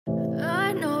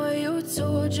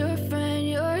told your friend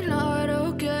you're not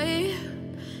okay,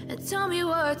 and tell me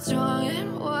what's wrong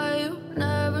and why you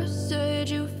never said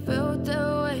you felt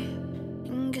that way.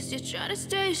 And guess you're trying to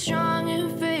stay strong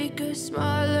and fake a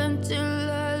smile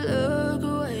until I look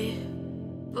away.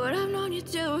 But I've known you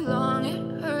too long,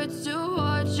 it hurts to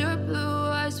watch your blue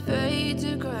eyes fade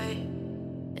to gray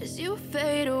as you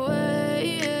fade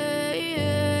away,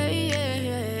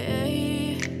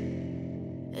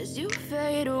 as you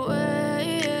fade away.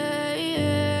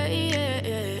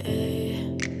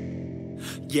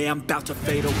 Yeah, I'm about to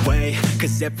fade away,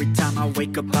 cause every time I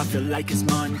wake up I feel like it's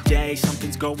Monday.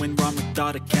 Something's going wrong with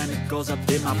all the chemicals up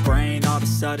in my brain. All of a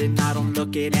sudden I don't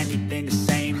look at anything the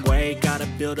same way. Got a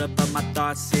buildup of my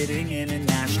thoughts sitting in an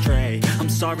ashtray. I'm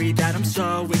sorry that I'm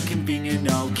so inconvenient,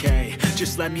 okay.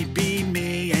 Just let me be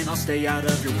me and I'll stay out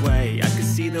of your way. I can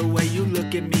see the way you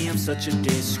look at me, I'm such a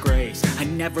disgrace. I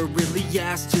never really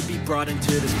asked to be brought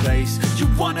into this place. You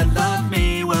wanna love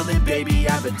me? Well then baby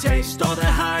I have a taste. All the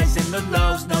highs and the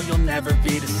lows, no you'll never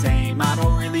be the same. I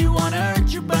don't really wanna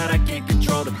hurt you but I can't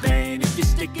control the pain. If you're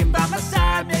sticking by my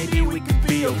side maybe we could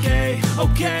be okay.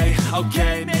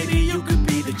 Okay, maybe you could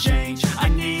be the change I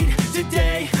need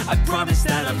today. I promise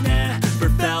that I've never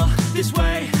felt this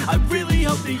way. I really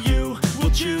hope that you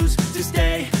will choose to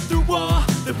stay through all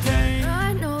the pain.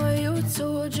 I know you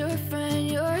told your friend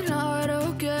you're not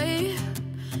okay,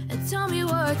 and tell me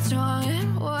what's wrong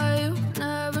and why you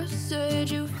never said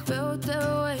you felt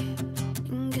that way.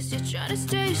 And guess you're trying to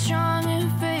stay strong and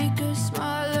fake a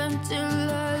smile until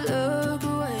I look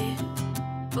away.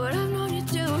 But I've known you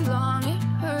too long, it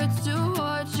hurts to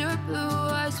watch your blue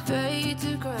eyes fade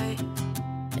to gray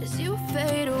as you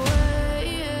fade away,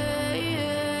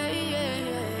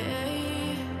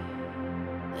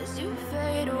 as you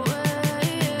fade away,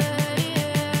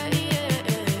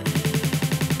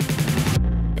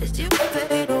 as you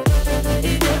fade away.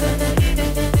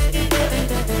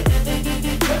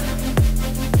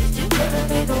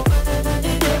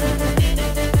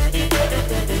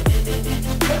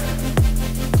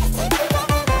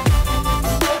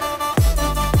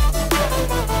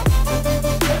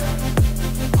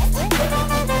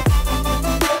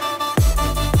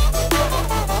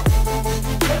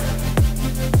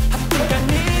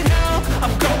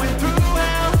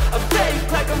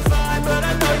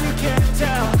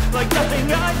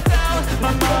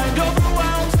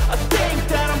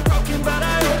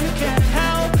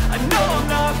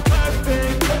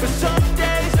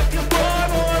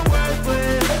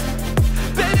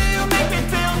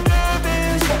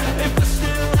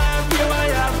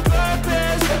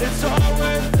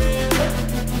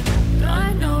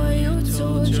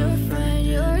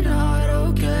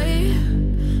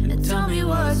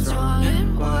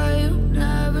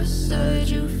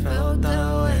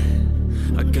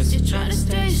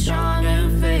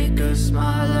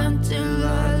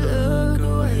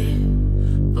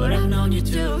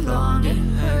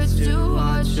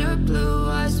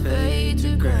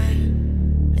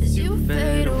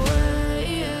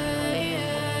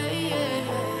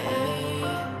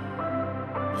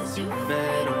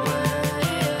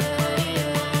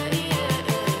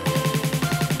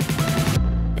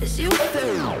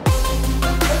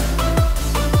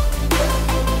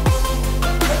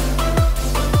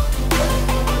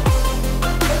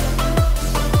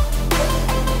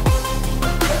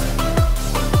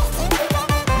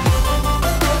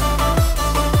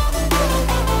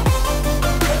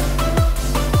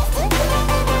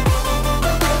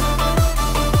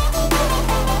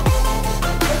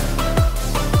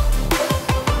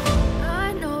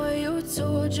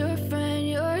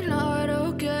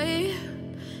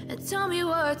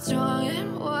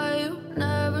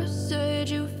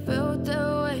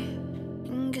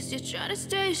 Try to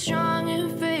stay strong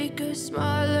and fake a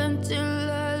smile until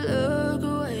I look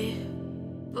away.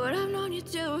 But I've known you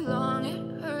too long.